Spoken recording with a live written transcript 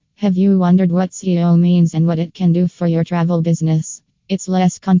Have you wondered what SEO means and what it can do for your travel business? It's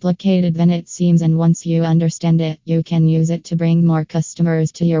less complicated than it seems, and once you understand it, you can use it to bring more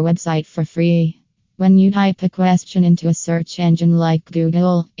customers to your website for free. When you type a question into a search engine like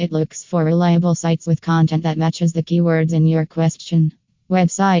Google, it looks for reliable sites with content that matches the keywords in your question.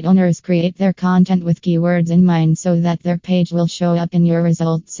 Website owners create their content with keywords in mind so that their page will show up in your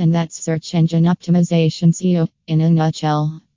results, and that's search engine optimization SEO in a nutshell.